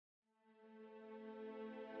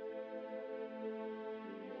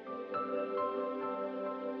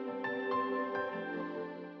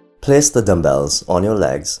Place the dumbbells on your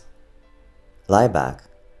legs, lie back,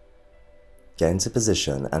 get into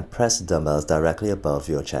position and press the dumbbells directly above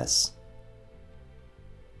your chest.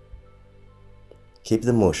 Keep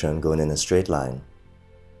the motion going in a straight line.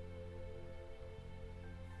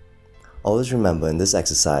 Always remember in this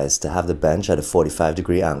exercise to have the bench at a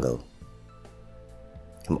 45-degree angle.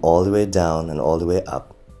 Come all the way down and all the way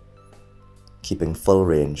up, keeping full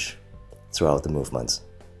range throughout the movement.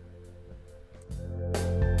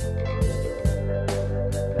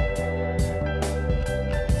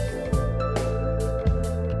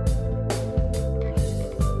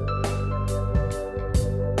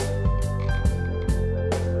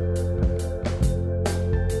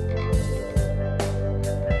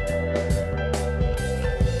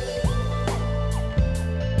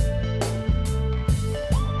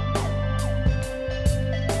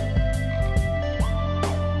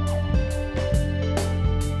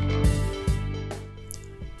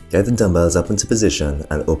 Get the dumbbells up into position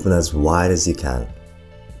and open as wide as you can.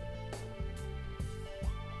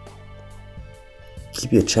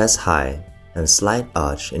 Keep your chest high and a slight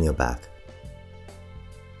arch in your back.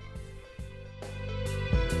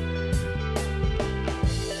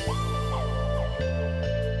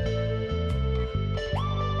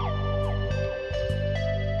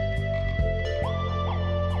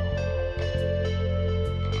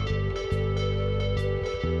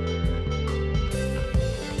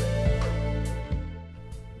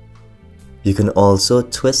 You can also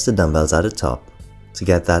twist the dumbbells at the top to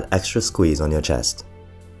get that extra squeeze on your chest.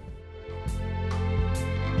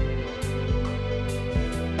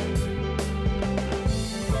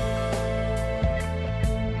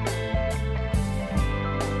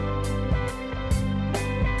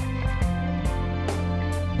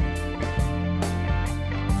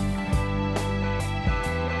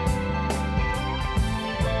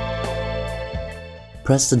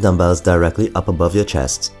 Press the dumbbells directly up above your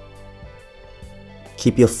chest.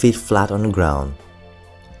 Keep your feet flat on the ground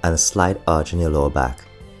and a slight arch in your lower back.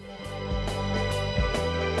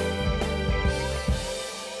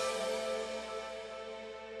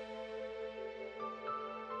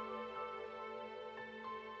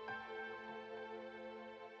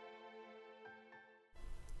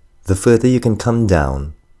 The further you can come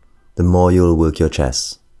down, the more you will work your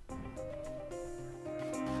chest.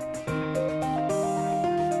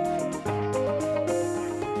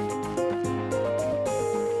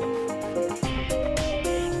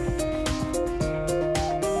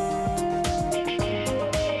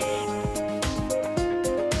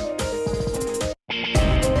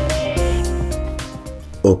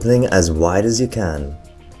 Opening as wide as you can,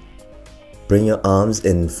 bring your arms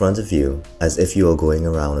in front of you as if you are going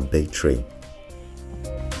around a big tree.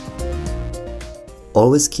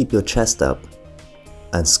 Always keep your chest up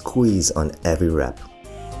and squeeze on every rep.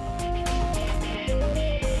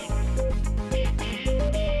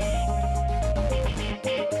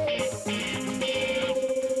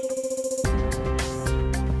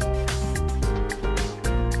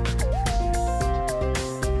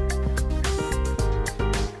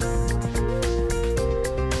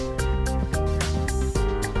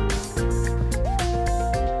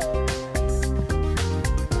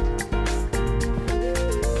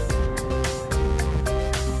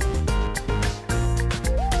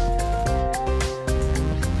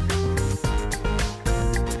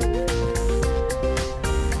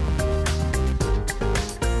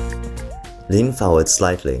 Lean forward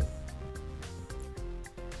slightly,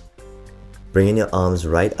 bringing your arms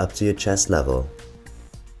right up to your chest level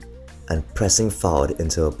and pressing forward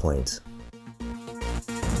into a point.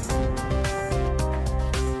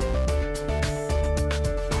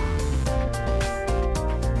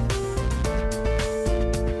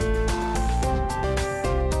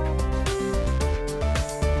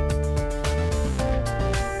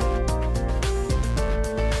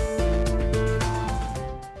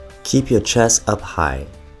 Keep your chest up high,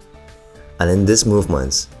 and in this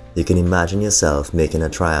movement, you can imagine yourself making a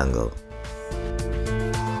triangle.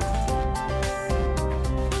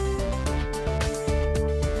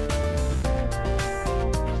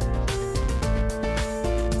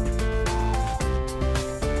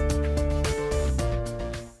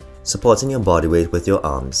 Supporting your body weight with your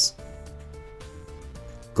arms.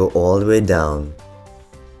 Go all the way down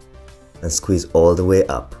and squeeze all the way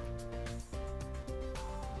up.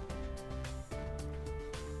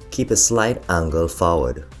 Keep a slight angle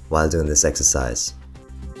forward while doing this exercise.